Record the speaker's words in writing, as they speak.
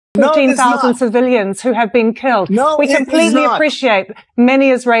14,000 civilians who have been killed. No, we completely appreciate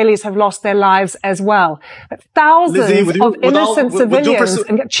many Israelis have lost their lives as well. But thousands of innocent civilians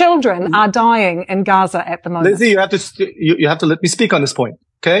and children are dying in Gaza at the moment. Lizzie, you have to let me speak on this point.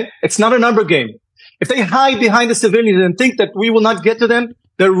 Okay? It's not a number game. If they hide behind the civilians and think that we will not get to them,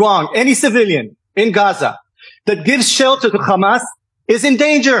 they're wrong. Any civilian in Gaza that gives shelter to Hamas is in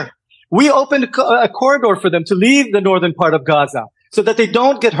danger. We opened a corridor for them to leave the northern part of Gaza so that they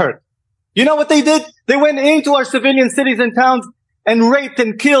don't get hurt. You know what they did? They went into our civilian cities and towns and raped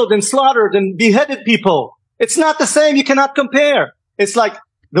and killed and slaughtered and beheaded people. It's not the same. You cannot compare. It's like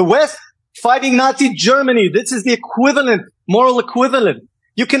the West fighting Nazi Germany. This is the equivalent, moral equivalent.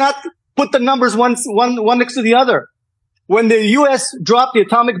 You cannot put the numbers one next to the other. When the U.S. dropped the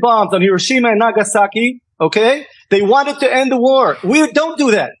atomic bombs on Hiroshima and Nagasaki, okay, they wanted to end the war. We don't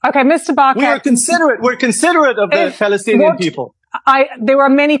do that. Okay, Mr. Barkat. We are considerate. We're considerate of the Palestinian people. There are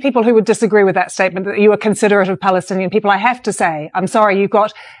many people who would disagree with that statement, that you are considerate of Palestinian people. I have to say, I'm sorry, you've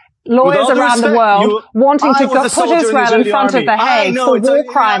got lawyers around the world wanting to put Israel in front of the Hague for war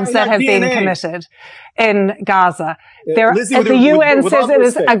crimes that have been committed in Gaza. The UN says it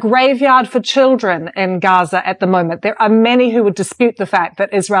is a graveyard for children in Gaza at the moment. There are many who would dispute the fact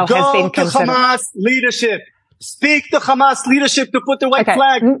that Israel has been considered. Go to Hamas leadership. Speak to Hamas leadership to put the white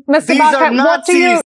flag. Mr. Barkat, what do you